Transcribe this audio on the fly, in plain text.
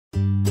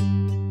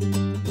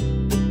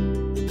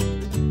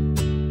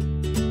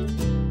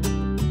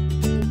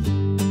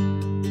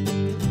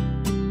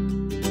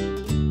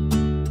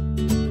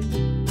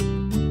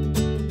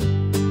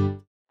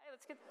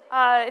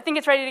I think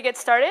it's ready to get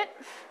started.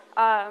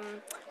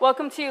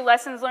 Welcome to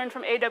Lessons Learned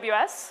from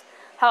AWS,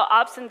 how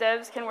ops and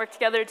devs can work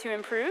together to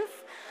improve.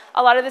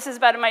 A lot of this is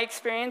about my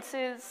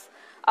experiences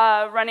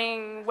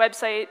running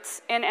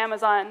websites in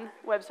Amazon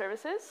Web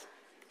Services.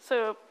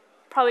 So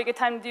probably a good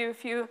time to do a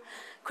few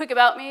quick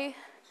about me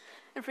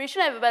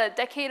information. I have about a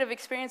decade of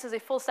experience as a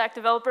full stack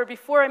developer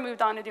before I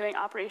moved on to doing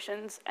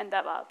operations and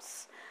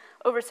DevOps.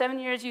 Over 7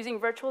 years using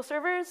virtual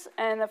servers,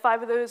 and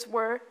 5 of those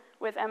were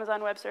with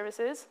Amazon Web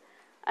Services.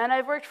 And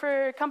I've worked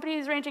for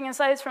companies ranging in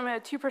size from a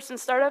 2-person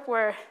startup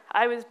where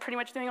I was pretty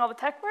much doing all the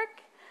tech work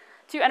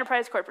to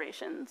enterprise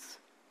corporations.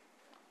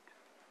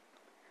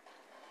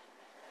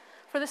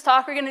 For this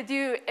talk, we're going to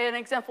do an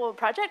example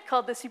project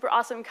called the Super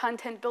Awesome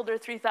Content Builder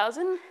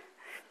 3000.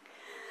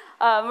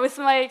 Most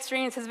of my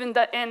experience has been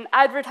in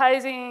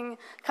advertising,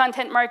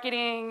 content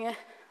marketing,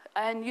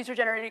 and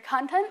user-generated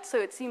content, so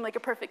it seemed like a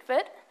perfect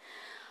fit.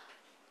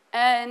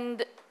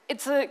 And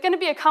it's going to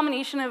be a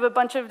combination of a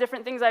bunch of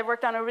different things I've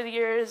worked on over the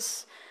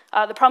years,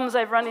 the problems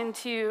I've run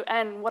into,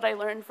 and what I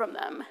learned from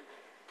them.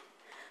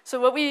 So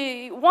what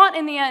we want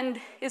in the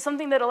end is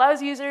something that allows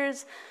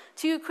users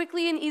to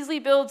quickly and easily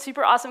build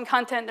super awesome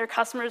content their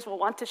customers will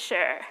want to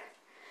share.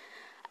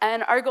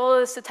 And our goal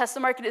is to test the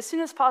market as soon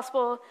as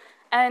possible.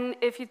 And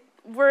if you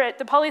were at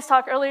DePauli's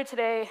talk earlier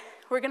today,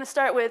 we're going to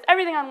start with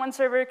everything on one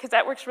server, because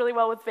that works really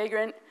well with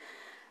Vagrant.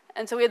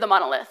 And so we have the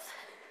monolith.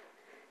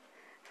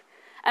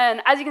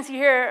 And as you can see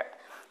here,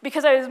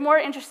 because I was more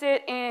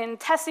interested in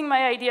testing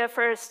my idea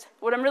first,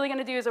 what I'm really going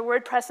to do is a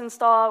WordPress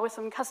install with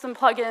some custom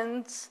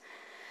plugins.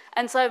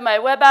 And so I have my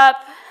web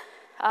app,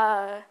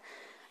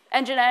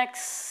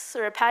 Nginx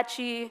or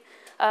Apache,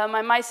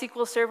 my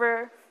MySQL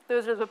server.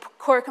 Those are the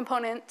core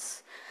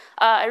components.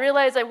 I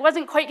realized I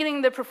wasn't quite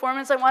getting the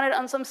performance I wanted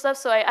on some stuff,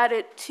 so I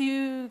added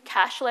 2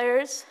 cache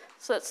layers.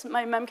 So that's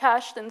my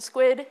memcached and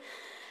squid.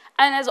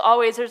 And as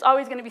always, there's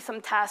always going to be some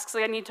tasks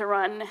that I need to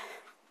run,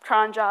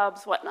 cron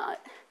jobs,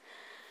 whatnot.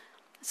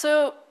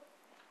 So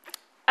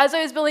as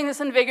I was building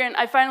this in Vagrant,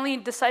 I finally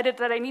decided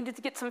that I needed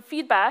to get some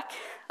feedback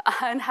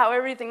on how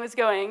everything was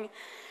going.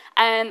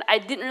 And I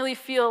didn't really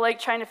feel like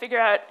trying to figure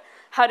out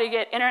how to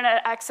get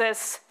internet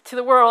access to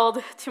the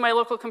world to my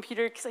local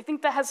computer, because I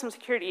think that has some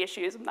security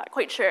issues. I'm not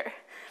quite sure.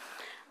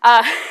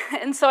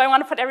 And so I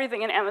want to put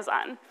everything in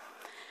Amazon.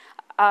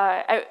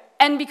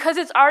 And because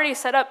it's already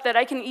set up that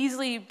I can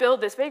easily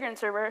build this Vagrant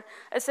server,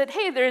 I said,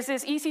 hey, there's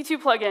this EC2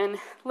 plugin.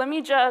 Let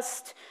me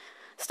just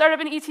start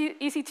up an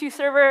EC2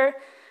 server,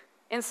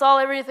 install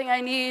everything I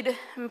need,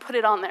 and put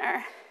it on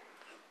there.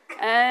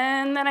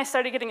 And then I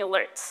started getting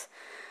alerts.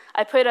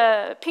 I put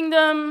a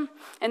Pingdom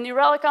and New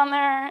Relic on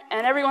there,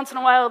 and every once in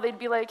a while they'd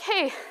be like,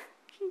 hey,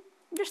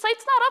 your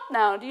site's not up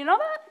now. Do you know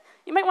that?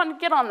 You might want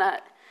to get on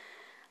that.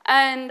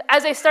 And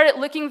as I started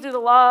looking through the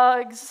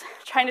logs,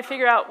 trying to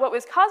figure out what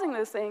was causing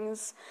those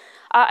things,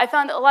 I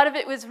found a lot of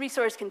it was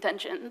resource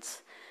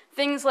contentions.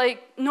 Things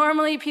like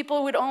normally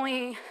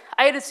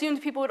I had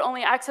assumed people would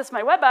only access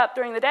my web app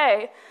during the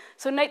day,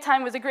 so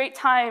nighttime was a great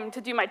time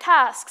to do my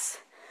tasks.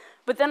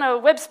 But then a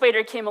web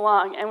spider came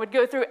along and would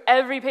go through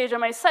every page on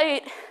my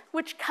site,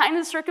 which kind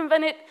of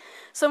circumvented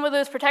some of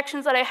those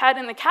protections that I had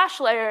in the cache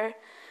layer,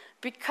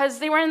 because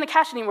they weren't in the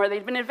cache anymore.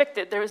 They'd been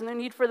evicted. There was no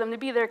need for them to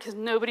be there because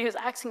nobody was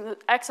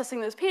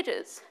accessing those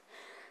pages.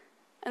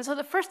 And so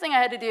the first thing I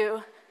had to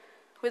do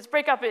was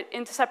break up it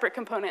into separate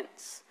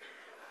components.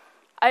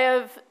 I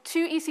have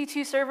 2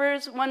 EC2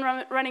 servers, one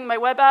running my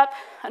web app,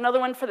 another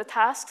one for the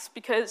tasks,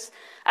 because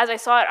as I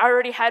saw it, I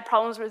already had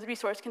problems with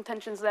resource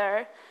contentions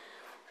there.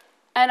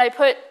 And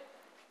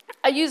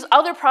I use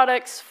other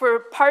products for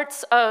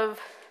parts of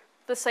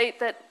the site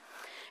that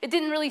it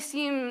didn't really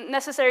seem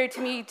necessary to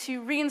me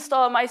to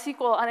reinstall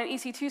MySQL on an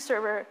EC2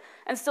 server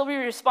and still be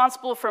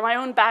responsible for my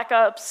own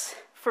backups,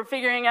 for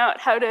figuring out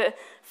how to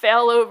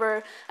fail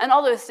over, and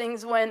all those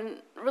things when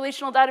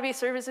relational database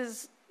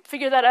services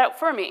figure that out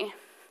for me.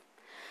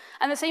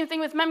 And the same thing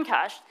with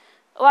memcached.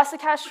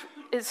 Elasticache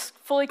is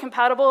fully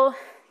compatible.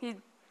 You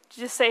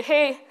just say,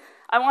 hey,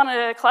 I want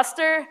a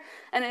cluster,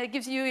 and it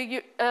gives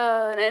you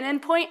an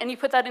endpoint, and you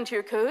put that into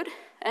your code.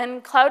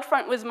 And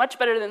CloudFront was much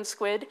better than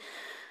Squid,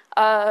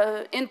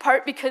 in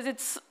part because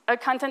it's a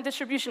content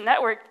distribution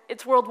network.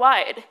 It's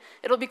worldwide.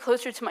 It'll be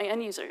closer to my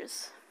end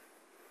users.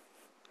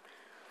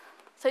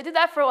 So I did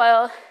that for a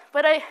while,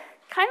 but I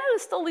kind of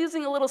was still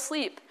losing a little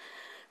sleep,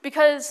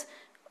 because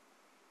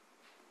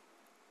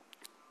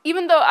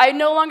even though I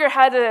no longer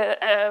had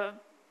a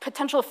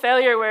potential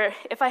failure where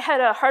if I had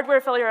a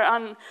hardware failure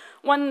on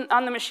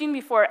the machine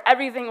before,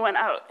 everything went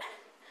out.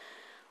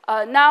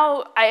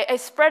 Now I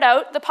spread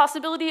out the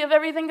possibility of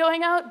everything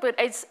going out, but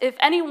if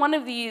any one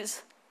of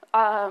these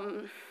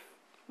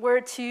were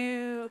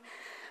to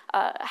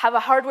have a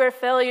hardware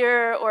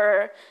failure,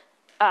 or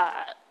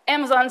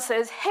Amazon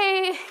says,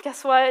 hey,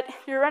 guess what?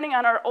 You're running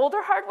on our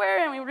older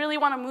hardware and we really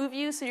want to move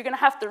you, so you're going to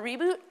have to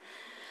reboot,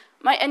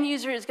 my end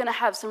user is going to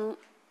have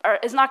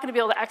is not going to be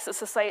able to access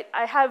the site.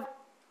 I have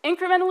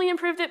incrementally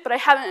improved it, but I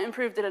haven't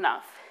improved it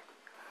enough.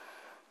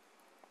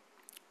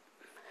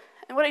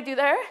 And what I do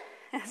there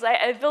is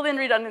I build in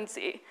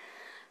redundancy.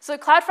 So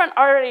CloudFront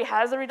already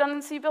has a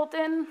redundancy built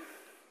in,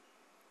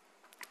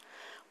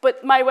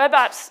 but my web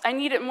apps, I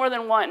need it more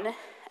than one.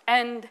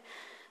 And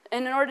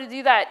in order to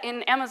do that,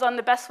 in Amazon,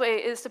 the best way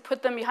is to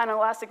put them behind an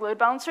elastic load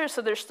balancer so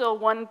there's still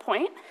one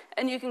point,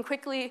 and you can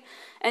quickly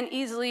and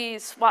easily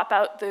swap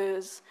out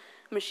those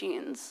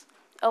machines.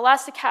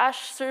 Elastic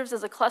Cache serves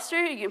as a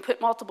cluster. You can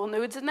put multiple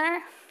nodes in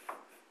there.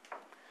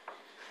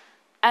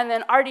 And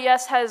then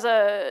RDS has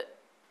a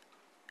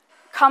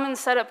common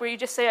setup where you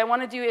just say, I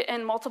want to do it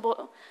in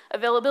multiple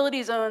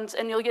availability zones,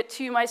 and you'll get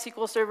 2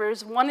 MySQL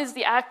servers. One is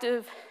the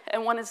active,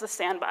 and one is the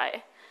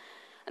standby.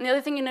 And the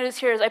other thing you notice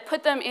here is I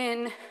put them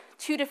in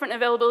 2 different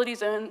availability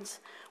zones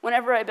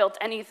whenever I built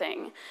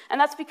anything.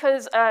 And that's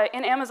because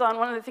in Amazon,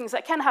 one of the things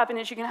that can happen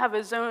is you can have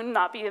a zone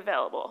not be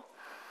available.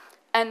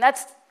 And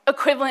that's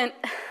equivalent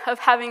of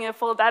having a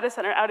full data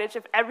center outage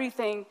if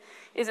everything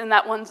is in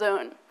that one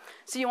zone.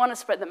 So you want to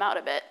spread them out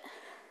a bit.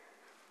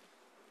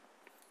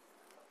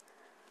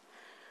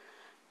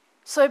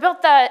 So I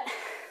built that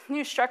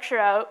new structure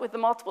out with the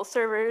multiple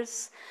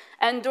servers,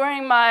 and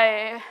during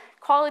my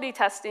quality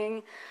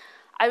testing,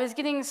 I was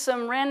getting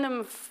some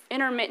random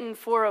intermittent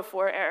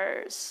 404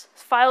 errors.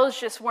 Files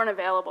just weren't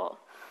available.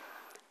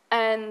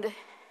 And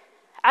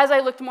as I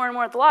looked more and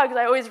more at the logs,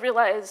 I always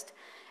realized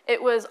it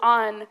was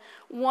on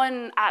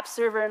one app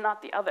server,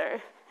 not the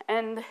other.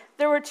 And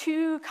there were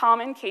 2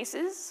 common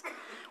cases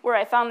where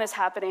I found this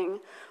happening.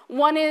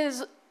 One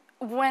is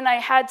when I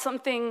had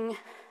something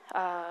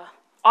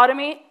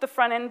automate the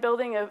front-end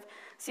building of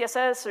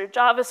CSS or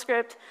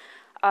JavaScript,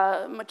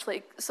 much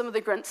like some of the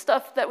grunt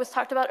stuff that was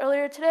talked about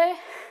earlier today.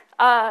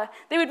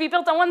 They would be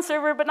built on one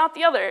server, but not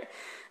the other.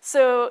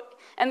 So,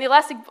 and the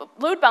Elastic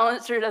Load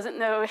Balancer doesn't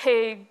know,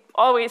 hey,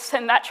 always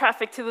send that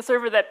traffic to the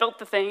server that built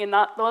the thing and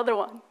not the other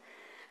one.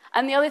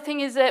 And the other thing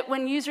is that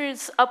when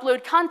users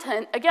upload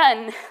content,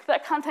 again,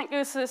 that content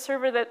goes to the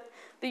server that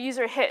the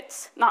user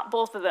hits, not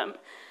both of them.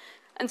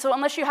 And so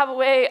unless you have a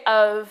way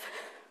of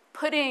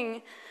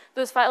putting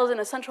those files in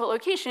a central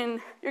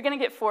location, you're going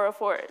to get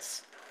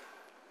 404s.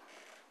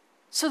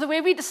 So the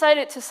way we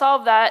decided to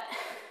solve that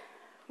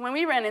when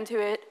we ran into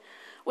it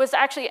was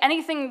actually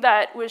anything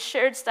that was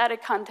shared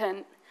static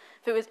content,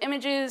 if it was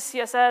images,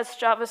 CSS,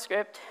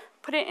 JavaScript,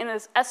 put it in an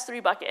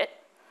S3 bucket,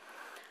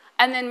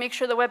 and then make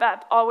sure the web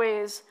app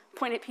always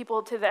pointed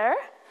people to there,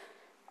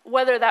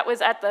 whether that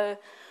was at the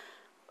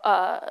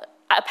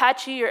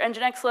Apache or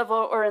Nginx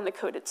level or in the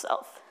code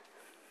itself.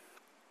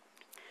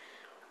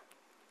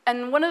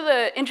 And one of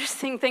the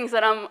interesting things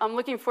that I'm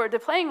looking forward to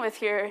playing with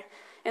here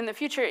in the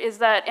future is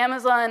that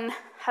Amazon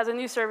has a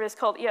new service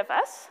called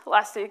EFS,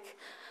 Elastic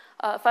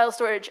File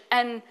Storage,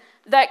 and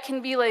that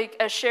can be like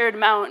a shared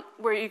mount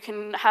where you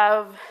can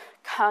have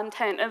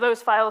content and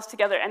those files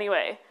together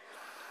anyway,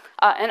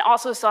 and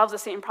also solves the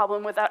same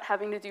problem without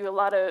having to do a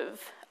lot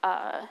of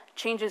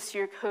changes to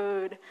your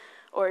code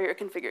or your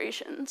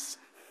configurations.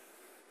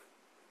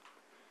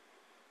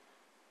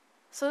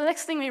 So the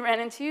next thing we ran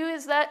into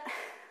is that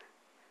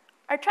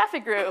our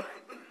traffic grew.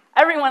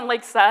 Everyone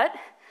likes that.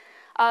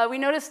 We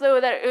noticed, though,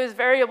 that it was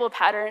variable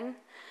pattern,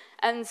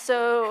 and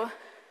so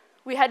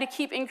we had to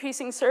keep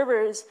increasing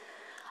servers,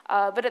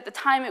 but at the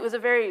time, it was a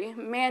very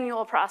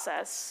manual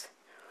process.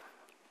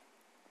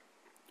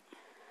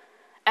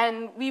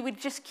 And we would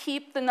just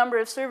keep the number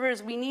of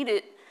servers we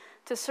needed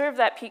to serve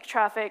that peak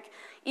traffic,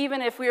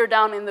 even if we were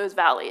down in those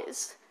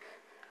valleys.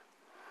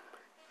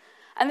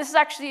 And this is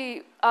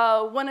actually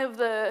one of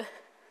the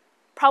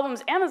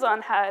problems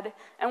Amazon had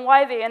and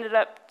why they ended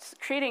up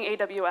creating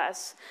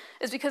AWS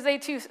is because they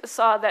too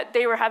saw that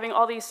they were having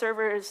all these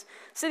servers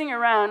sitting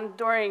around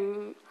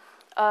during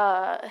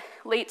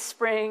late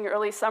spring,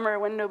 early summer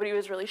when nobody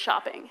was really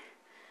shopping.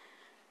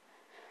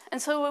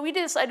 And so what we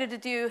decided to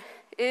do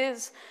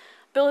is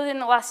build in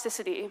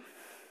elasticity.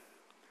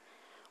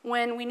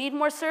 When we need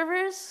more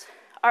servers,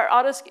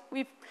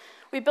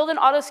 we build an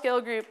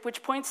autoscale group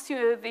which points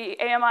to the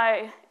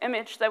AMI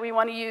image that we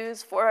want to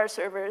use for our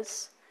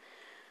servers.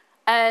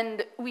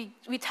 And we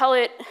tell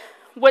it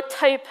what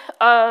type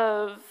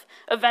of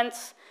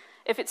events,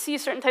 if it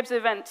sees certain types of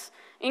events,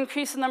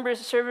 increase the number of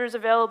servers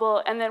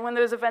available, and then when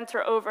those events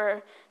are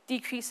over,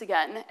 decrease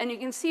again. And you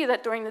can see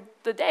that during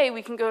the day,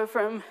 we can go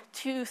from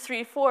 2,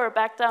 3, 4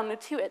 back down to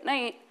 2 at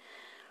night,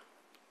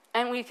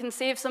 and we can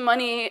save some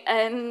money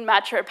and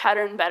match our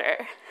pattern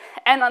better.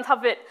 And on top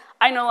of it,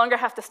 I no longer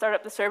have to start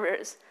up the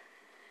servers.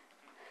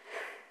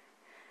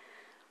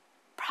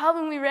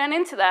 Problem we ran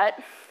into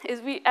that is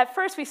at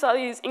first we saw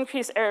these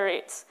increased error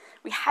rates.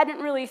 We hadn't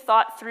really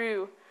thought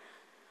through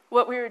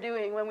what we were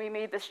doing when we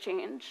made this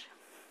change.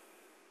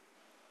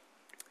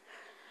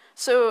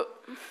 So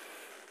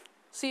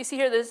you see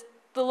here, there's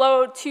the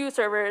low 2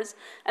 servers,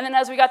 and then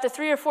as we got to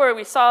 3 or 4,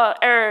 we saw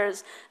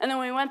errors, and then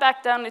when we went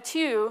back down to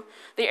 2,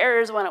 the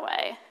errors went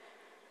away.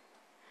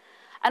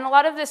 And a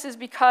lot of this is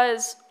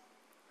because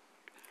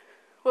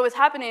what was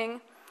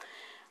happening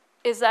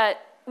is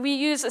that we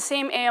used the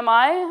same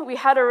AMI, we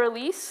had a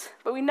release,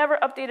 but we never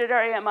updated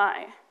our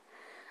AMI.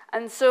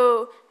 And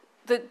so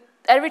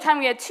every time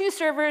we had 2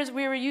 servers,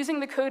 we were using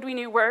the code we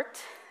knew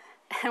worked,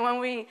 and when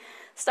we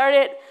start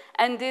it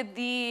and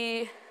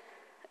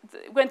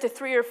went to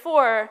 3 or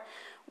 4,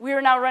 we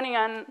were now running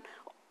on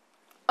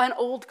an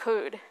old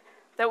code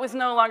that was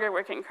no longer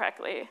working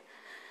correctly.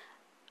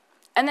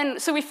 And then,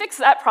 so we fixed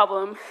that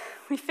problem.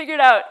 We figured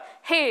out,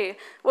 hey,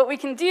 what we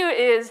can do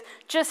is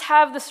just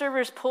have the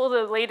servers pull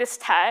the latest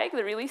tag,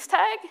 the release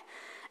tag,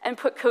 and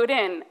put code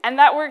in. And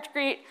that worked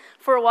great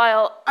for a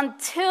while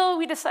until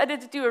we decided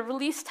to do a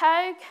release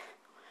tag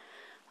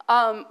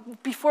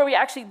before we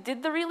actually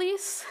did the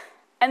release.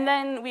 And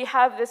then we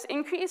have this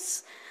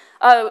increase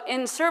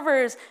in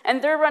servers,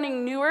 and they're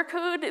running newer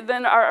code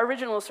than our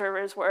original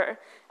servers were.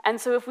 And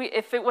so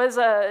if it was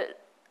an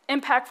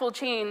impactful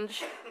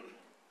change,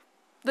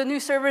 the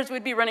new servers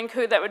would be running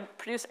code that would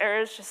produce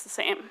errors just the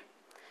same.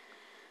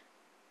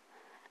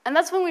 And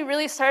that's when we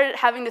really started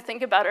having to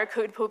think about our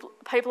code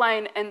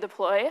pipeline and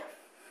deploy.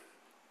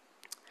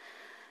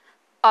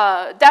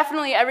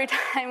 Definitely every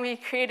time we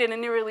created a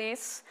new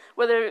release,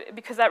 whether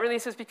because that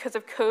release was because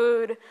of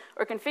code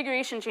or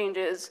configuration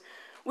changes,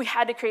 we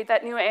had to create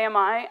that new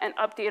AMI and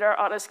update our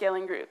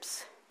auto-scaling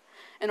groups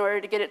in order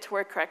to get it to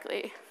work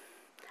correctly.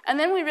 And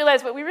then we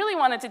realized what we really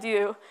wanted to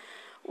do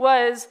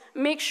was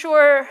make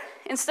sure,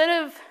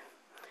 instead of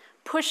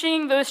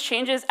pushing those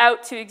changes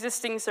out to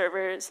existing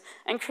servers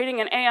and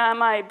creating an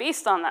AMI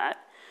based on that,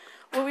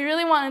 what we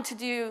really wanted to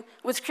do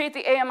was create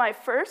the AMI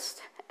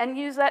first and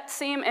use that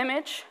same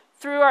image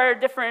through our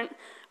different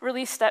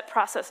release step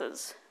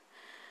processes.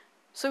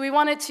 So we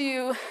wanted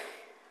to,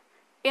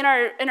 in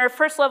our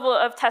first level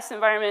of test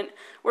environment,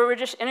 where we're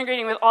just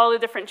integrating with all the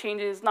different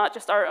changes, not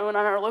just our own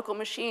on our local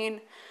machine,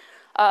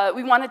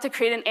 we wanted to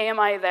create an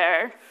AMI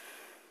there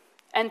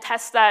and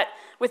test that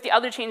with the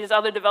other changes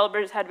other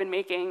developers had been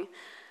making.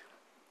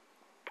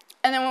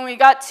 And then when we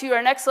got to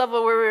our next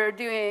level where we were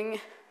doing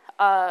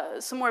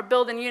some more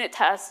build and unit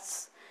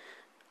tests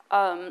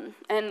and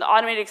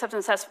automated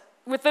acceptance tests,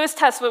 with those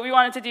tests, what we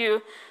wanted to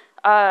do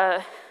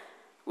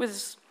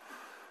was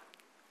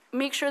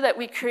make sure that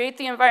we create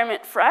the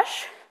environment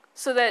fresh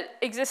so that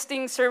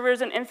existing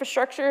servers and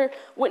infrastructure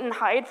wouldn't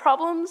hide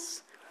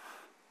problems.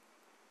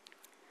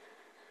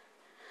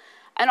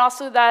 And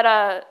also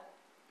that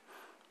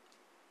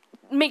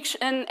make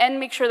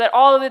sure that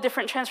all of the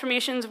different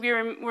transformations we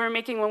were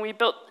making when we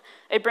built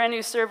a brand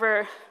new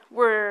server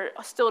were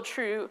still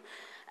true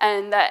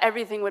and that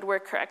everything would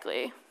work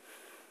correctly.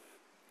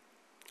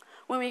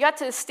 When we got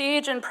to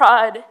stage and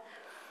prod,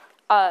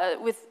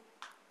 with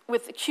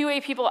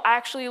QA people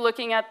actually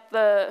looking at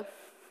the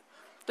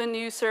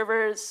new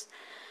servers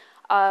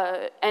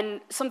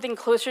and something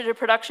closer to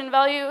production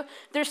value,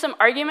 there's some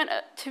argument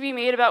to be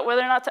made about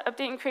whether or not to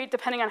update and create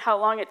depending on how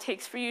long it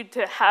takes for you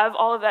to have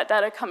all of that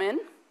data come in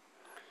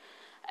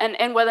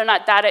and whether or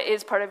not data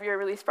is part of your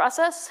release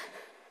process.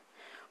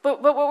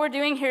 But what we're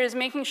doing here is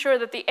making sure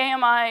that the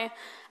AMI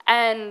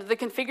and the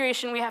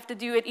configuration we have to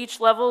do at each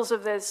levels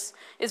of this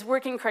is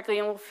working correctly,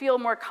 and we'll feel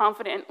more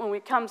confident when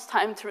it comes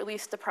time to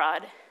release to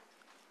prod.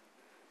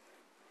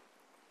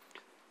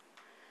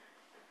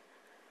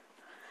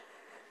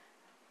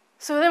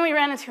 So then we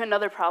ran into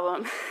another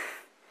problem.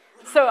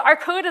 So our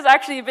code has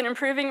actually been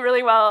improving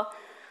really well.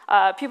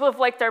 People have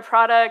liked our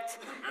product.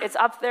 It's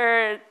up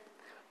there.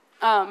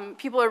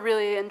 People are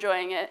really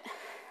enjoying it.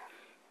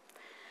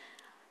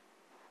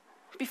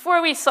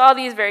 Before we saw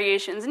these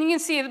variations, and you can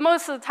see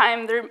most of the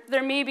time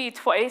there may be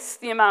twice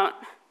the amount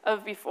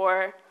of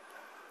before,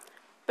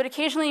 but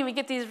occasionally we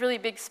get these really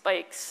big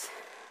spikes.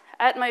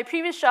 At my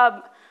previous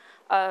job,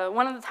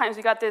 one of the times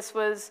we got this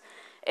was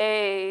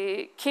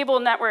a cable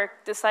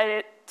network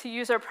decided to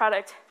use our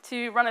product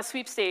to run a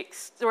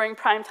sweepstakes during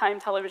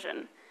primetime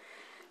television.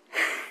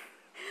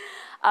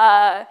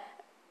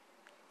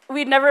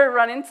 We'd never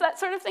run into that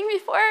sort of thing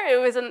before. It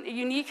was a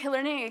unique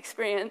learning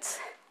experience.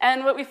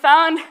 And what we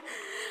found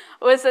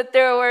was that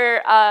there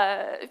were,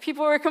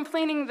 people were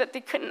complaining that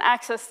they couldn't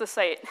access the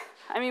site.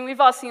 I mean,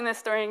 we've all seen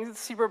this during the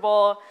Super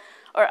Bowl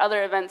or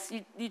other events.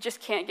 You just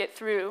can't get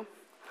through.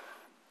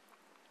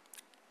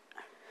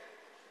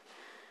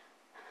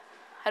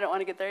 I don't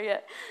want to get there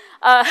yet.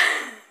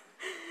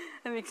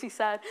 That makes me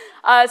sad.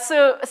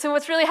 So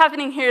what's really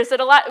happening here is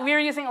that we are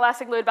using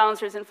elastic load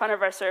balancers in front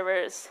of our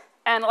servers.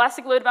 And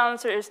elastic load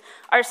balancers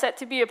are set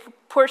to be a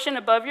portion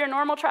above your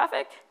normal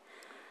traffic.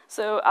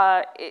 So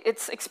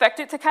it's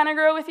expected to kind of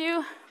grow with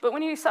you. But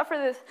when you have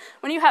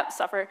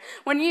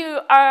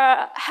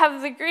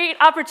the great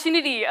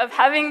opportunity of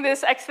having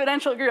this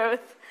exponential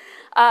growth,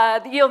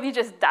 the ELB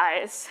just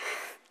dies.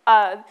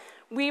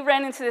 We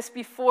ran into this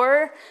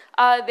before.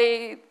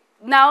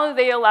 Now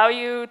they allow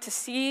you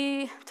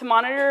to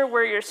monitor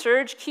where your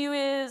surge queue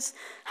is,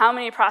 how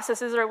many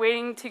processes are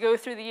waiting to go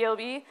through the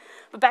ELB.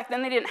 But back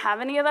then they didn't have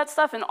any of that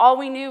stuff, and all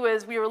we knew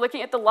was we were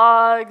looking at the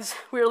logs,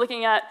 we were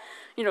looking at,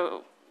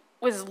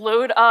 was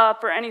load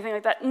up or anything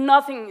like that.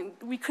 Nothing,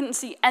 we couldn't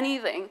see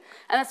anything.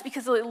 And that's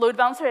because the load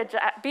balancer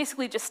had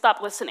basically just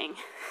stopped listening.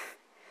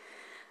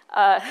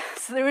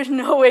 So there was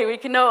no way we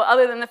could know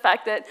other than the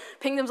fact that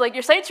Pingdom's like,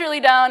 your site's really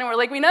down, and we're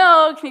like, we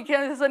know, can you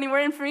give us any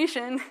more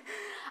information?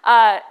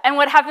 And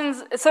what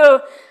happens,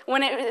 so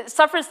when it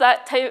suffers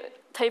that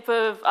type type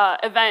of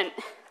event,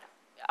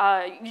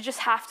 you just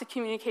have to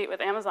communicate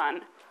with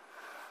Amazon.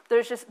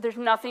 There's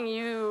nothing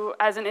you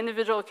as an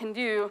individual can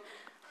do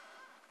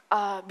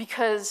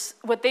because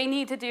what they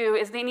need to do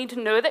is they need to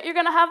know that you're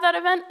going to have that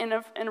event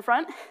in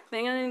front.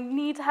 They're going to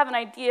need to have an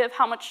idea of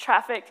how much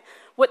traffic,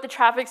 what the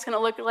traffic's going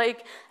to look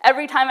like.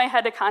 Every time I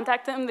had to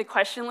contact them, the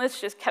question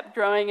list just kept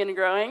growing and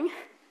growing.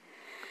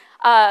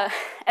 And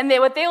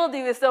what they will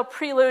do is they'll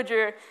preload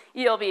your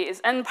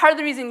ELBs. And part of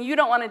the reason you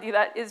don't want to do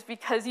that is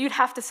because you'd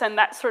have to send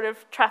that sort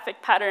of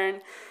traffic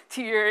pattern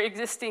to your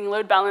existing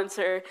load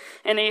balancer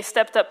in a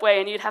stepped-up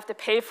way, and you'd have to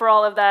pay for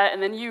all of that,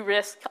 and then you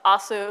risk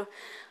also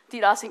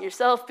DDoSing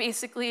yourself,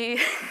 basically.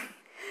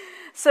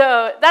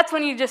 So that's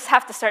when you just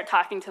have to start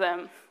talking to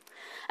them.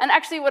 And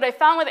actually, what I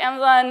found with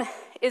Amazon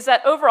is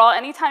that overall,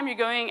 anytime you're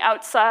going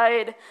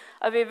outside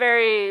of a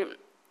very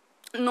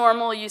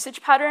normal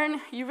usage pattern,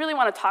 you really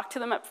want to talk to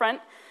them up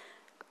front.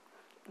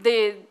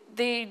 They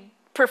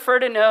prefer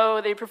to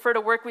know, they prefer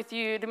to work with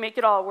you to make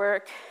it all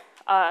work.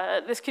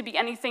 This could be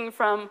anything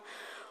from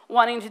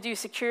wanting to do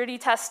security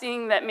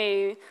testing that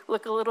may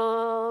look a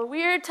little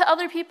weird to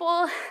other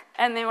people,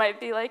 and they might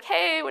be like,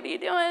 hey, what are you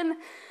doing?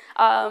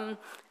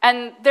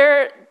 And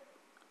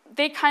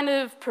they kind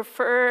of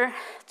prefer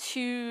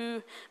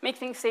to make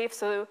things safe,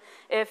 so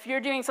if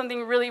you're doing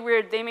something really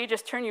weird, they may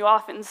just turn you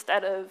off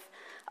instead of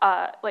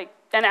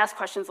then ask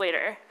questions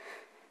later.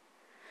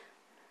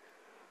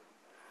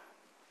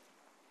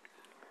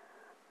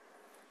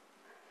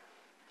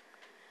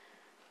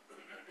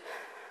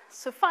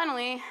 So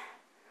finally,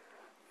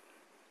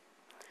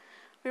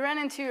 we ran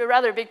into a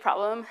rather big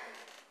problem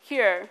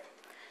here.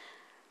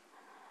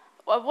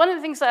 Well, one of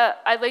the things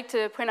that I'd like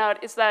to point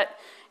out is that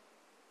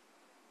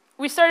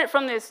we started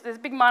from this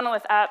big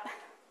monolith app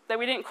that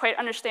we didn't quite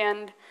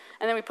understand,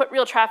 and then we put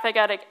real traffic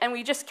at it, and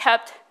we just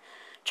kept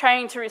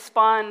trying to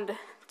respond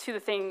to the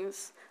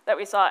things that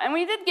we saw. And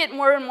we did get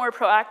more and more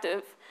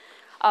proactive,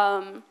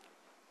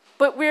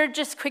 but we're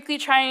just quickly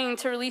trying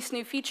to release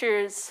new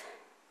features,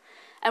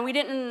 and we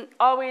didn't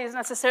always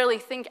necessarily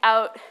think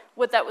out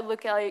what that would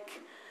look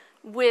like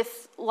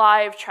with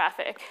live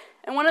traffic.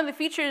 And one of the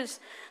features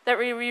that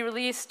we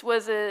released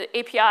was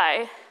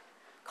API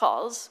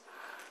calls.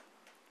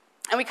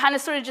 And we kind of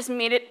sort of just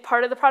made it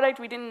part of the product.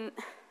 We didn't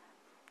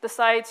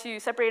decide to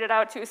separate it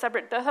out to a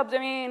separate hub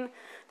domain.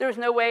 There was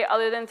no way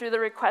other than through the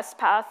request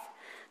path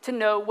to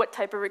know what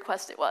type of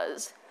request it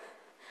was.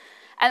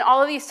 And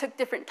all of these took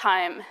different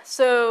time.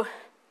 So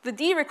the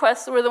D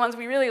requests were the ones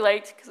we really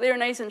liked because they were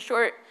nice and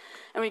short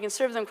and we can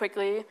serve them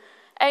quickly.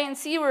 A and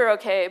C were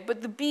okay,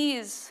 but the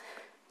Bs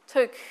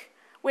took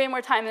way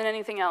more time than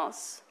anything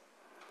else.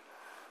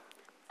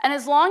 And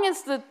as long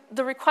as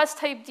the request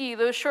type D,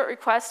 those short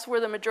requests were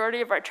the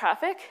majority of our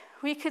traffic,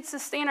 we could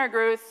sustain our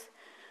growth,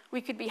 we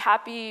could be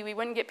happy, we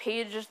wouldn't get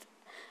paged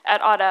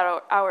at odd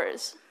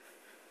hours.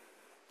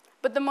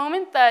 But the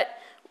moment that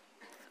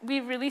we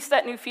released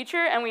that new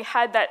feature and we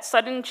had that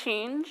sudden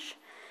change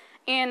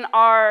in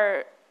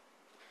our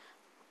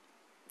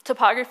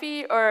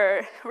topography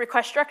or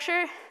request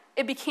structure,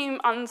 it became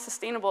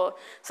unsustainable.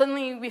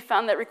 Suddenly we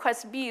found that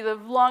request B, the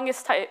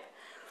longest type,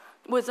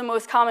 was the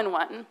most common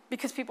one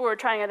because people were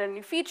trying out a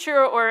new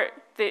feature or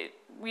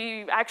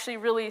we actually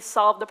really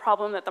solved the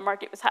problem that the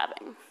market was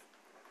having.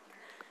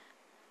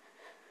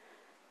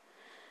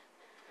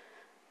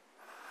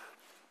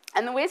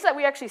 And the ways that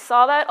we actually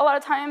saw that a lot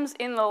of times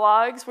in the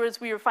logs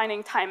was we were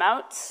finding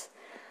timeouts.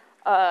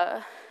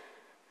 And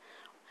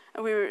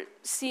we were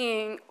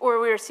seeing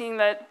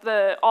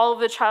that all of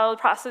the child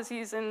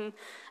processes in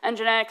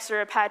Nginx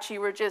or Apache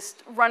were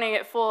just running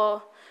at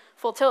full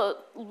tilt.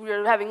 We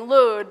were having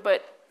load,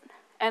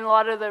 and a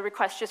lot of the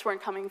requests just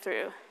weren't coming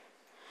through.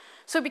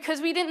 So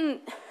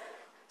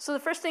so the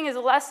first thing is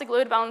elastic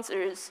load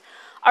balancers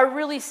are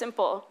really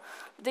simple.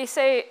 They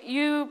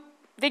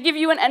give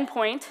you an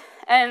endpoint,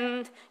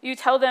 and you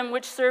tell them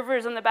which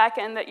servers on the back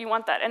end that you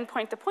want that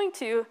endpoint to point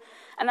to,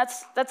 and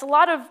that's a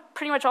lot of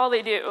pretty much all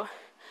they do.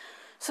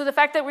 So the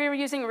fact that we were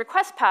using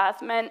request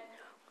path meant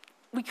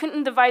we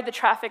couldn't divide the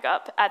traffic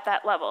up at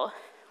that level.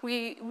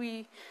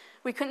 We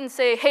couldn't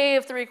say, hey,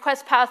 if the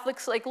request path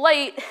looks like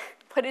light,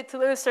 put it to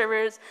those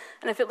servers,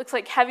 and if it looks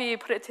like heavy,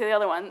 put it to the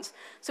other ones.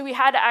 So we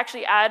had to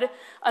actually add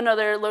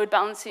another load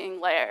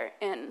balancing layer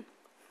in.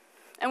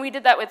 And we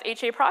did that with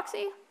HA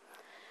proxy.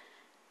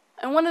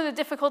 And one of the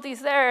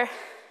difficulties there,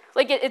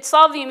 it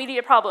solved the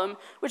immediate problem,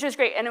 which was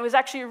great, and it was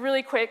actually a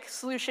really quick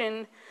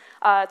solution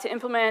to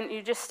implement.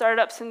 You just start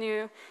up some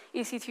new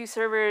EC2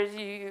 servers,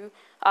 you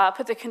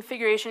put the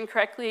configuration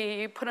correctly,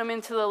 you put them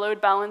into the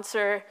load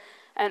balancer,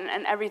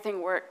 and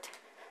everything worked.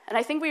 And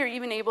I think we were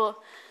even able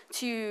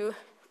to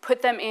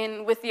put them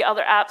in with the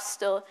other apps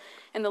still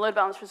in the load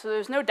balancer, so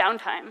there's no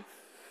downtime.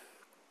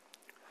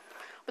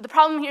 But the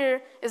problem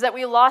here is that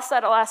we lost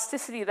that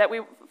elasticity that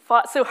we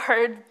fought so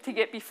hard to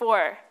get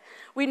before.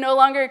 We no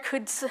longer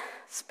could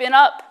spin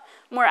up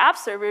more app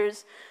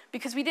servers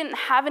because we didn't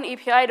have an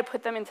API to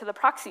put them into the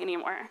proxy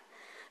anymore.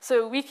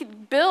 So we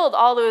could build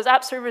all those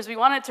app servers we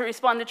wanted to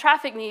respond to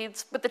traffic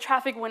needs, but the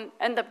traffic wouldn't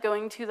end up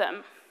going to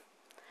them.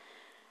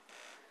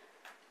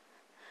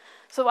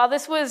 So while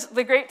this was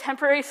the great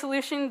temporary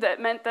solution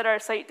that meant that our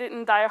site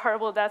didn't die a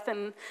horrible death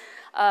and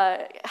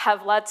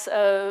have lots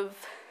of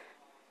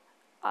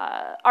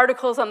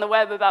articles on the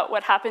web about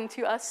what happened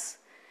to us,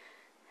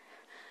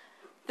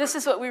 this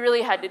is what we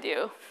really had to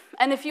do.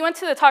 And if you went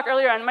to the talk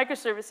earlier on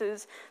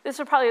microservices, this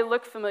would probably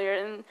look familiar.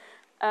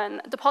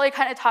 And DePauli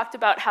kind of talked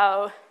about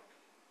how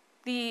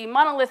the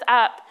monolith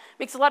app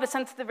makes a lot of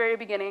sense at the very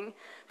beginning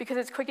because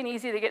it's quick and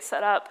easy to get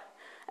set up.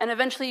 And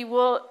eventually,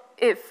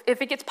 if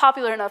it gets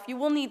popular enough, you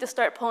will need to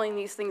start pulling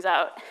these things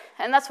out.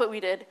 And that's what we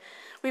did.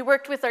 We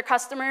worked with our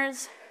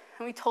customers,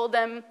 and we told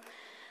them,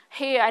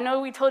 hey, I know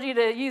we told you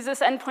to use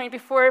this endpoint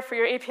before for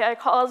your API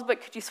calls,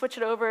 but could you switch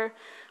it over?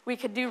 We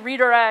could do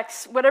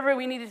redirects, whatever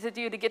we needed to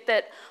do to get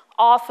that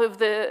off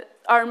of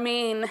our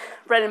main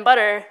bread and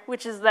butter,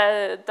 which is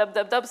the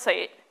www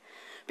site.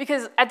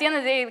 Because at the end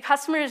of the day, the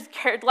customers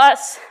cared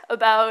less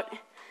about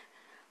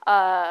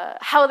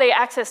how they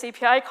access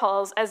API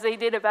calls as they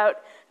did about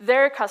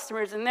their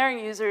customers and their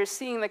users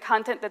seeing the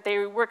content that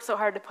they worked so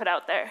hard to put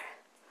out there.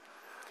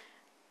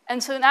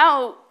 And so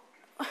now,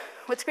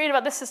 what's great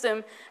about this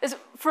system is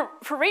for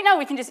right now,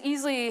 we can just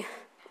easily,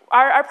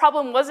 our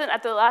problem wasn't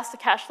at the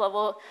Elasticache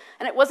level,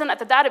 and it wasn't at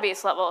the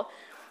database level.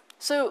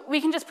 So we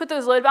can just put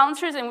those load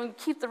balancers, and we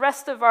keep the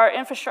rest of our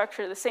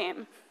infrastructure the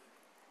same.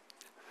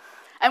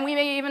 And we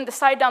may even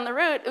decide down the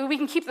road, we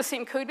can keep the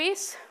same code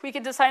base. We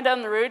could decide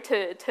down the road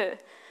to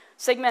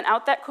segment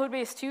out that code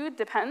base too,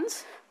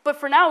 depends. But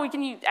for now, we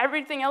can use,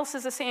 everything else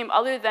is the same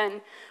other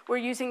than we're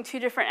using 2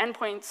 different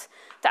endpoints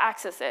to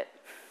access it.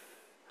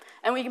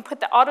 And we can put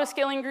the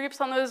auto-scaling groups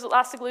on those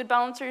elastic load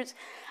balancers.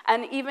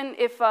 And even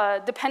if,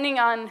 depending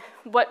on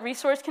what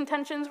resource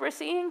contentions we're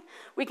seeing,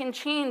 we can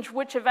change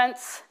which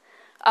events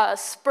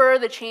spur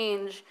the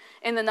change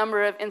in the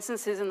number of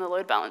instances in the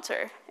load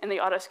balancer in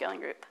the auto-scaling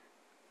group.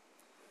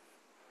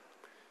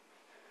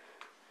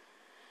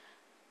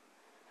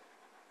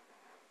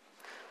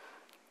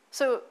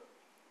 So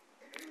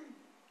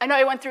I know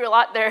I went through a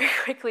lot there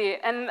quickly,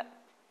 and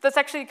that's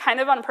actually kind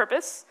of on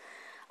purpose.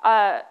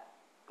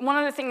 One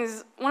of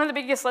the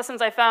biggest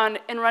lessons I found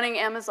in running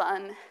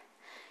Amazon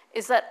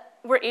is that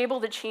we're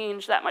able to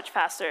change that much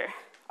faster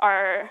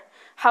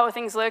how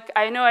things look.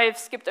 I know I've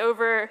skipped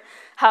over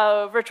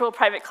how virtual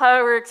private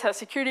cloud works, how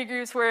security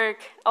groups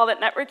work, all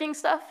that networking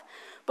stuff.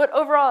 But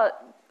overall,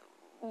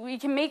 we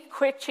can make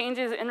quick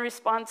changes in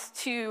response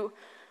to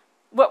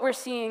what we're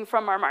seeing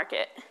from our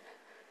market.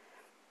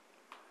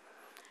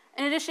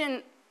 In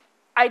addition,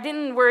 I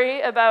didn't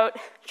worry about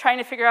trying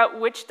to figure out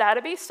which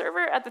database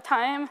server at the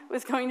time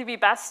was going to be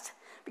best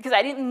because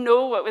I didn't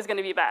know what was going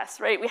to be best,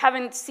 right? We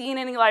haven't seen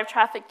any live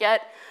traffic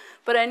yet,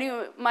 but I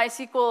knew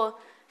MySQL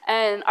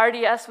and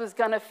RDS was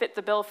going to fit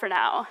the bill for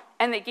now,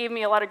 and they gave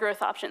me a lot of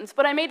growth options.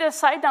 But I may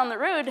decide down the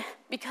road,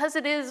 because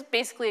it is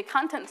basically a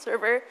content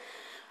server,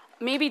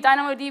 maybe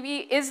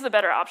DynamoDB is the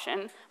better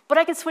option, but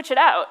I can switch it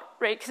out,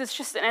 right? Because it's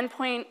just an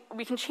endpoint.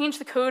 We can change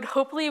the code.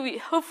 Hopefully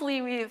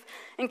we've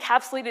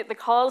encapsulated the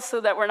calls so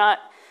that we're not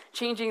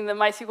changing the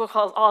MySQL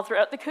calls all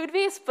throughout the code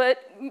base,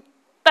 but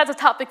that's a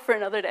topic for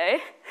another day.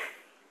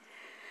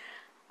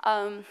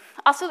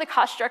 Also, the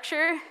cost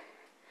structure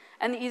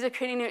and the ease of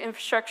creating new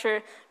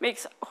infrastructure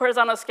makes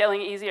horizontal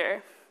scaling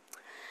easier.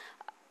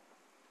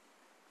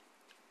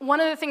 One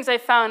of the things I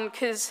found,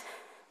 because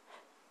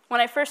when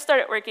I first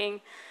started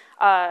working,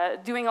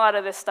 doing a lot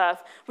of this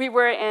stuff, we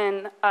were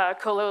in a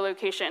colo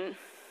location.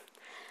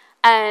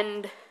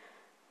 And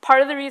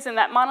part of the reason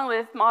that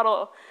monolith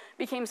model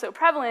became so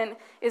prevalent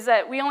is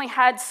that we only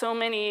had so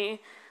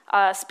many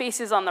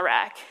spaces on the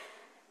rack.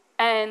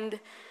 And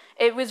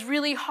it was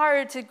really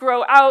hard to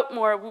grow out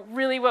more.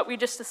 Really what we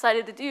just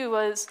decided to do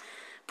was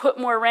put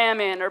more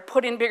RAM in or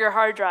put in bigger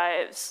hard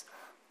drives.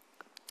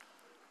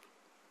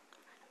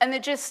 And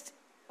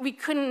we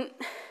couldn't,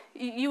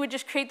 you would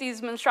just create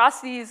these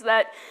monstrosities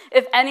that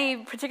if any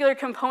particular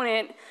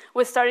component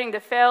was starting to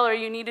fail or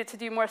you needed to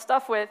do more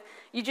stuff with,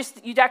 you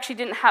actually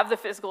didn't have the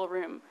physical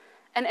room.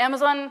 And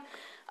Amazon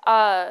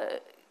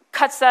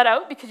cuts that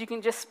out because you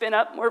can just spin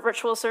up more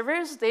virtual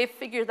servers. They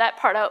figured that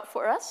part out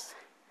for us.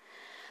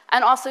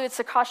 And also, it's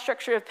a cost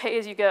structure of pay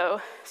as you go.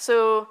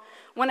 So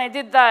when I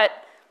did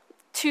that,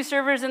 2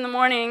 servers in the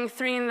morning,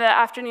 3 in the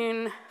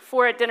afternoon,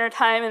 4 at dinner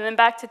time, and then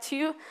back to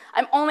 2,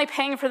 I'm only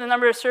paying for the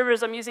number of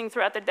servers I'm using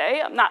throughout the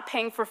day. I'm not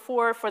paying for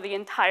 4 for the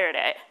entire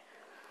day.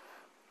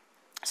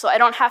 So I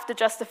don't have to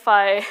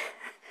justify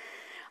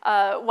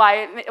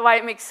why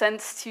it makes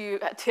sense to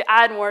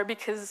add more,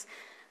 because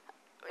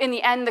in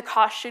the end, the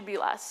cost should be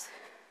less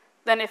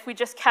than if we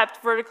just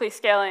kept vertically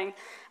scaling,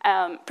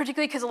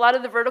 particularly because a lot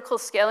of the vertical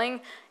scaling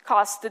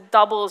costs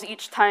doubles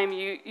each time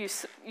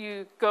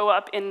you go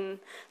up in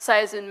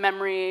size in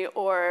memory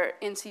or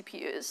in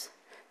CPUs.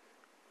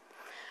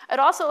 It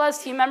also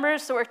allows team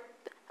members to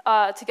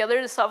work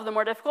together to solve the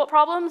more difficult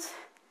problems,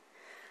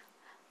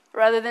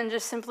 rather than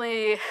just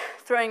simply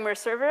throwing more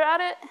server at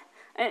it,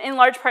 and in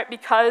large part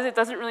because it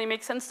doesn't really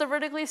make sense to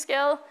vertically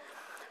scale,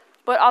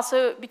 but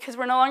also because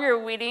we're no longer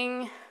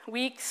waiting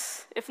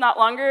weeks, if not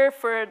longer,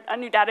 for a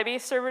new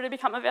database server to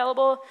become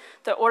available,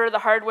 to order the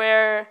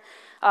hardware,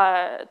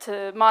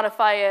 to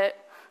modify it.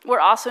 We're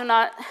also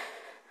not,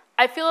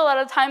 I feel a lot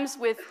of times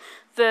with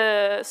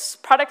the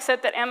product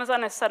set that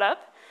Amazon has set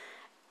up,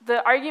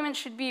 the argument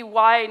should be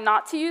why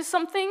not to use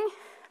something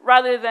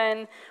rather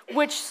than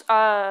which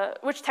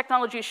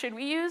technology should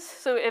we use.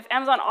 So if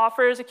Amazon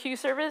offers a queue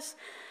service,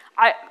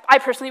 I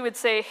personally would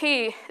say,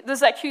 hey, does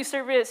that queue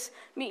service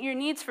meet your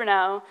needs for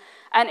now?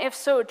 And if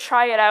so,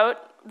 try it out,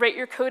 write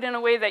your code in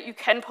a way that you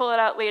can pull it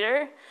out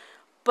later.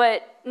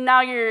 But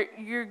now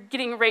you're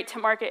getting right to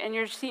market and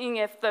you're seeing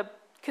if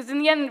because in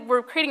the end,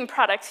 we're creating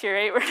products here,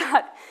 right? We're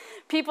not,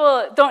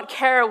 people don't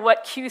care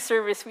what queue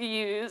service we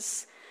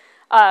use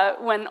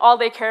when all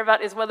they care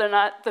about is whether or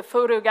not the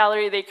photo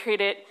gallery they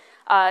created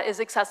is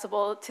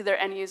accessible to their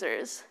end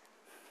users.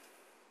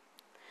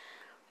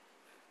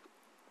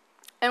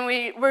 And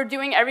we're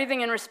doing everything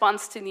in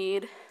response to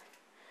need.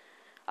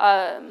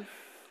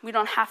 We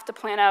don't have to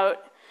plan out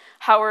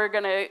how we're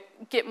going to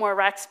get more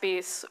rack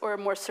space or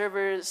more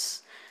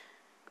servers.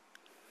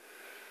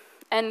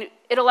 And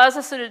it allows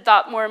us to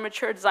adopt more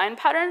mature design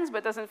patterns,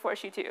 but doesn't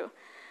force you to.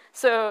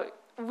 So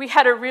we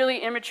had a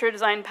really immature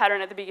design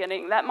pattern at the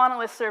beginning. That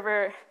monolith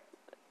server,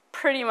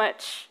 pretty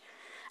much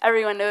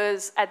everyone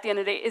knows at the end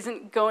of the day,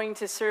 isn't going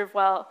to serve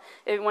well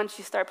once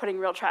you start putting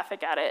real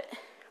traffic at it.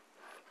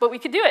 But we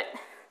could do it.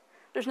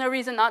 There's no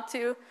reason not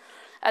to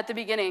at the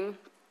beginning.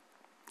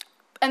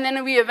 And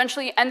then we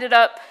eventually ended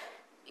up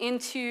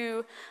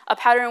into a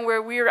pattern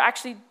where we were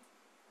actually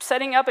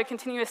setting up a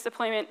continuous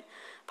deployment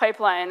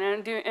pipeline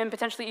and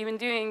potentially even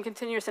doing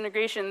continuous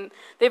integration.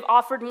 They've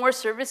offered more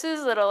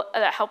services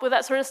that help with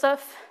that sort of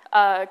stuff.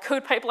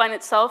 Code pipeline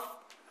itself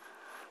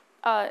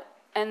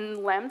and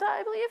Lambda,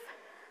 I believe,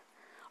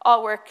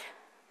 all work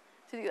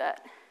to do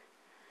that.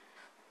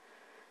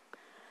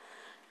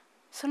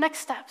 So next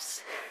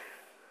steps.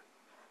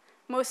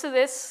 Most of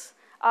this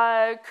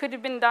could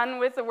have been done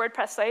with a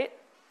WordPress site.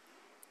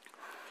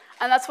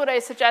 And that's what I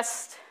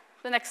suggest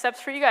the next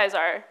steps for you guys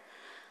are.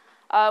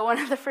 One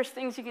of the first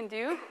things you can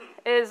do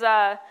is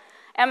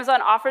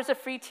Amazon offers a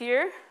free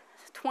tier,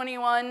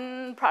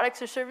 21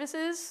 products or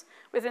services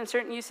within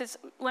certain usage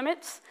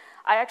limits.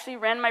 I actually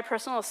ran my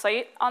personal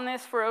site on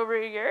this for over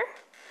a year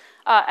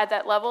at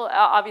that level.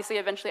 Obviously,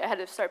 eventually, I had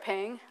to start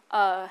paying.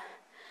 And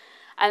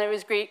it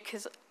was great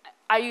because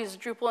I used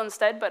Drupal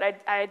instead, but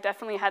I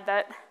definitely had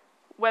that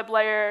web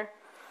layer,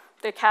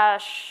 the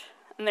cache,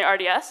 and the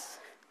RDS,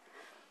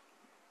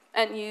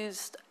 and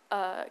used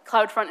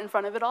CloudFront in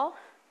front of it all.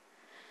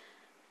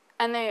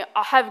 And they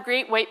have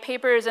great white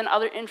papers and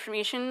other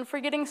information for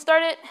getting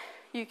started.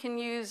 You can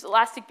use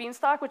Elastic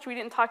Beanstalk, which we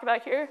didn't talk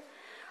about here.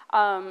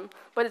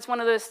 But it's one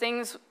of those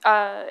things.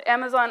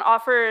 Amazon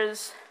often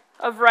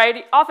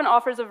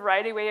offers a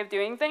variety way of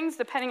doing things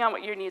depending on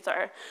what your needs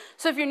are.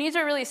 So if your needs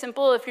are really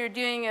simple, if you're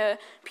doing a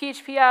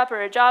PHP app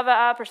or a Java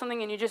app or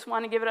something and you just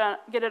want to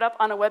get it up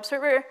on a web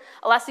server,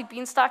 Elastic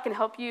Beanstalk can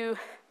help you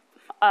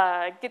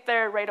get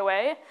there right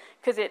away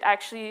because it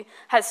actually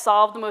has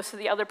solved most of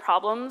the other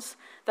problems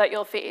that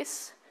you'll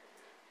face.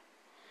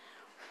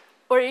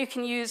 Or you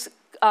can use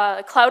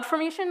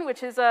CloudFormation,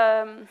 which is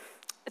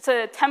it's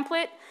a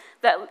template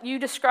that you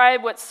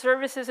describe what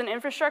services and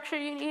infrastructure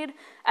you need,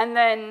 and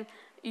then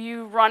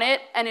you run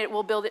it, and it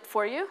will build it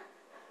for you.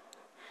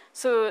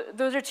 So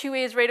those are two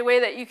ways right away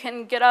that you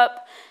can get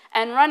up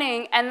and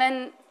running, and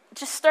then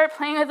just start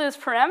playing with those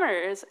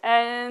parameters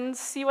and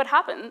see what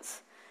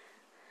happens.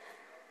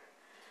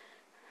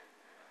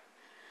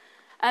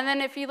 And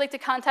then if you'd like to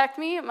contact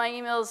me, my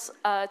email's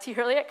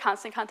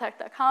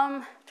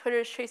thurley@constantcontact.com. Twitter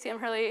is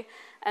TracyMHurley,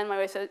 and my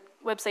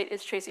website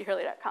is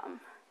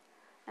tracyhurley.com.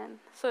 And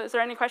so is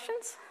there any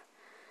questions?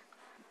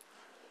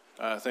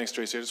 Thanks,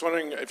 Tracy. I was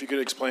wondering if you could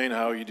explain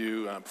how you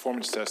do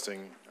performance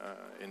testing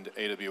in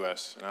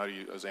AWS, and how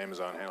does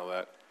Amazon handle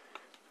that?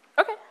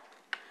 Okay.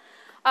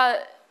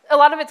 A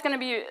lot of it's going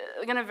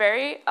to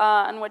vary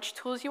on which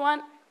tools you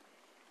want.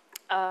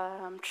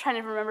 I'm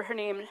trying to remember her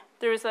name.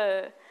 There was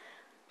a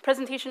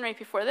presentation right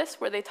before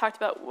this where they talked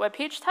about web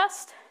page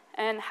test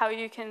and how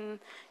you can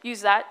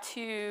use that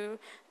to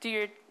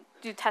do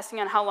testing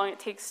on how long it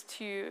takes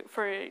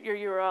for your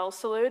URLs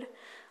to load.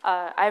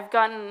 I've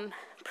gotten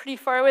pretty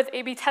far with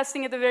A/B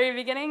testing at the very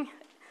beginning,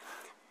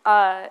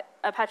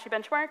 Apache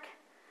Benchmark,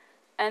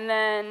 and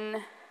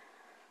then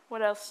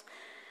what else?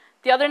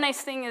 The other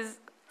nice thing is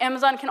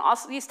Amazon can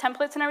also, these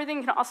templates and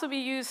everything can also be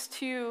used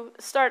to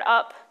start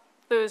up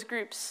those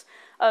groups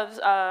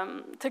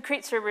to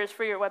create servers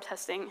for your web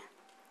testing.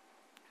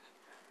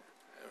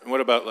 And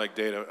what about like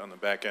data on the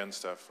back end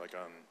stuff, like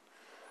on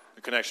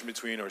the connection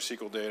between or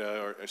SQL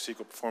data or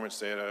SQL performance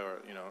data, or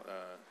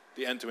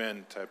the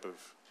end-to-end type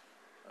of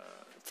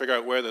figure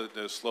out where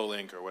the slow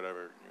link or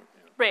whatever.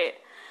 Right.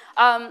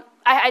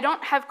 I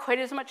don't have quite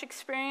as much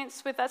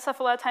experience with that stuff.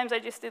 A lot of times I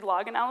just did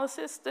log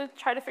analysis to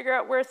try to figure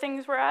out where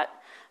things were at.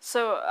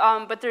 So,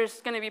 but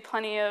there's going to be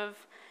plenty of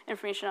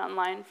information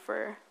online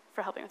for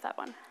helping with that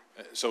one.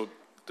 So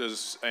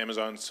does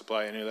Amazon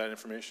supply any of that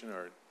information,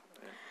 or?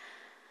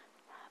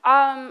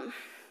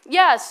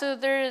 Yeah, so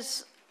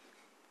there's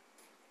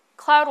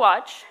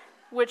CloudWatch,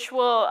 which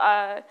will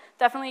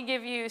definitely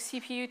give you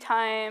CPU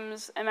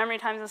times and memory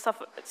times and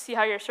stuff, see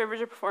how your servers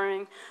are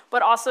performing.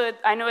 But also,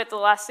 I know at the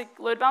elastic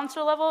load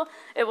balancer level,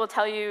 it will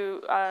tell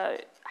you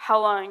how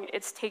long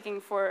it's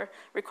taking for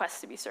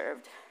requests to be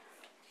served.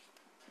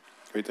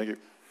 Great, thank you.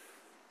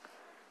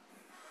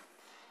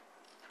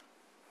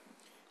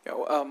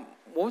 Yeah,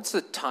 what's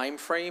the time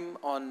frame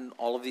on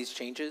all of these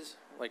changes?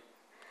 Like,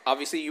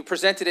 obviously, you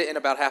presented it in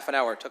about half an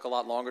hour. It took a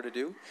lot longer to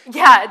do.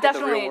 Yeah,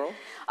 definitely. In the real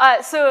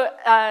world? So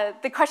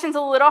the question's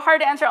a little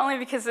hard to answer only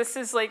because this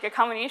is like a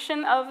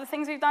combination of the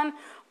things we've done.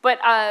 But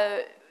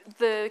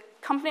the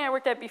company I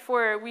worked at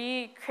before,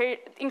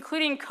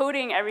 including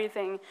coding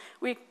everything,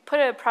 we put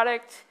a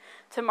product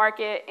to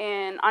market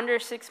in under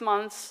 6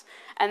 months.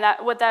 And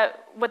what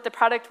the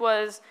product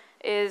was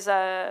is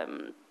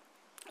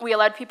we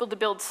allowed people to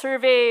build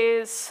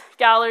surveys,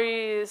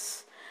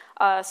 galleries,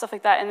 stuff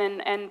like that,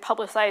 and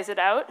publicize it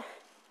out.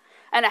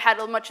 And it had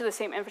much of the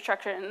same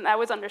infrastructure, and that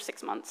was under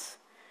 6 months.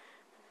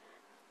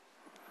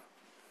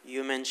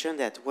 You mentioned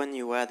that when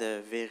you had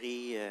a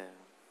very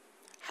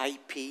high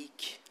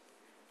peak,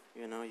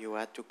 you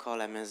had to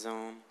call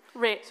Amazon.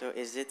 Right. So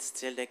is it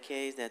still the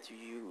case that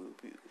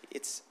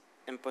it's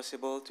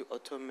impossible to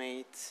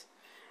automate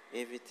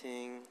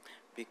everything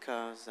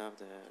because of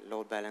the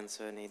load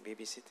balancer need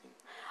babysitting?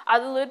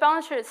 The load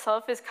balancer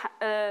itself is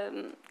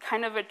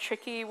kind of a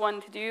tricky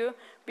one to do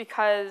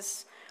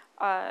because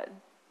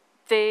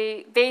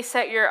they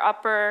set your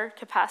upper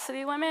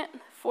capacity limit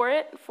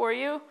for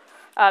you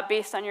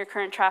based on your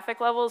current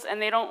traffic levels,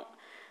 and they don't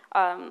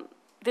want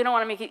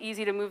to make it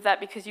easy to move that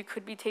because you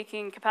could be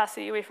taking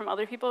capacity away from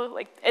other people.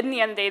 Like in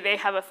the end of the day, they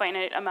have a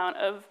finite amount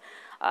of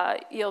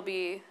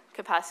ELB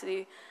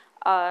capacity.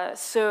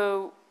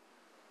 So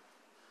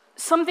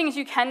some things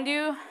you can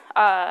do,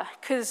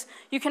 because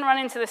you can run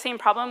into the same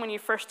problem when you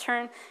first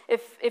turn.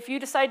 If you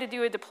decide to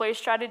do a deploy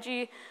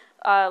strategy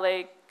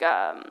like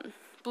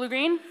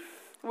blue-green,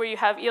 where you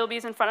have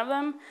ELBs in front of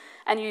them,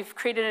 and you've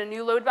created a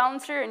new load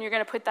balancer, and you're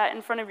going to put that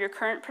in front of your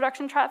current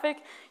production traffic,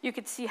 you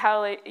could see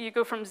how you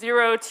go from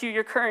 0 to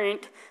your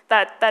current.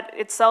 That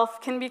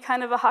itself can be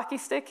kind of a hockey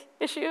stick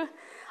issue.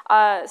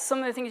 Some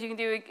of the things you can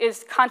do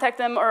is contact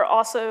them, or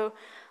also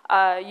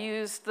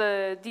use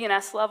the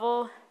DNS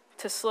level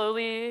to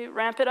slowly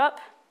ramp it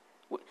up.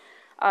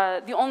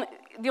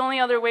 The only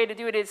other way to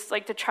do it is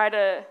like to try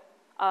to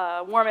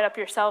warm it up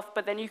yourself,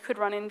 but then you could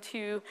run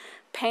into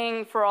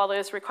paying for all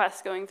those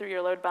requests going through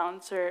your load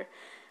balancer,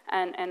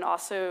 and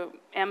also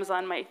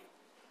Amazon might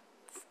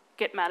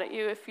get mad at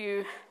you if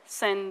you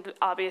send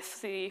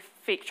obviously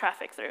fake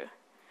traffic through.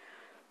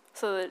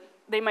 So that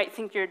they might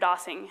think you're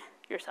DOSing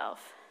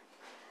yourself.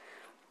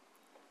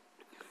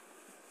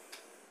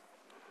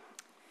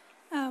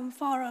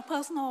 For a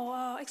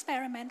personal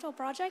experimental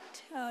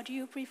project, do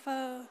you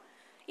prefer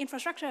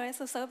infrastructure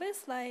as a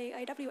service like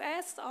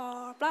AWS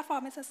or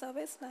platform as a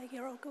service like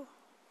Heroku?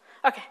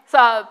 Okay,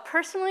 so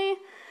personally,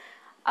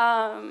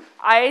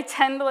 I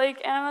tend to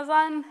like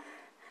Amazon.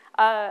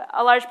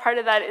 A large part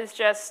of that is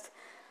just,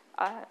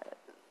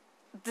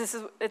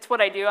 it's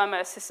what I do. I'm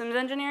a systems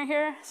engineer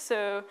here,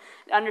 so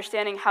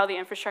understanding how the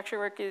infrastructure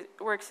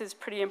works is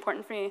pretty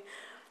important for me.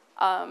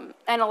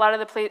 And a lot of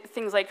the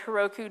things like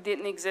Heroku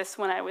didn't exist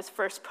when I was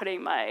first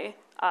putting my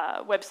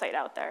website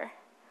out there.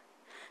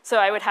 So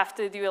I would have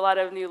to do a lot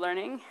of new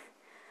learning.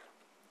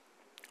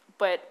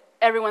 But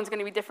everyone's going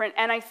to be different.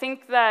 And I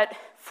think that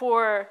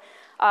for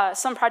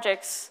some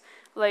projects,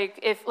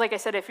 like I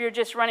said, if you're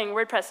just running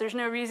WordPress, there's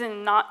no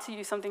reason not to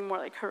use something more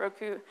like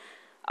Heroku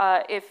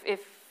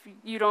if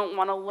you don't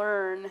want to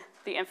learn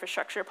the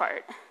infrastructure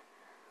part.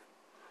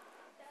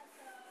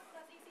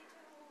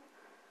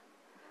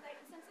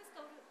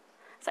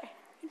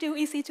 Do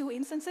EC2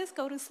 instances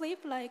go to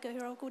sleep like a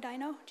Heroku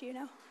Dyno? Do you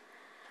know?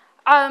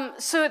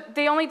 So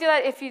they only do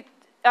that if you,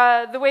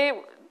 the way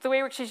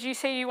it works is you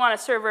say you want a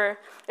server.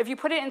 If you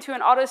put it into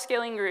an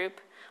auto-scaling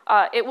group,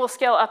 it will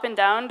scale up and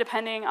down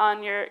depending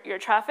on your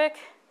traffic.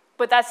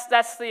 But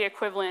that's the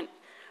equivalent.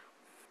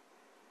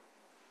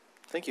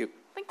 Thank you.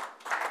 Thank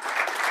you.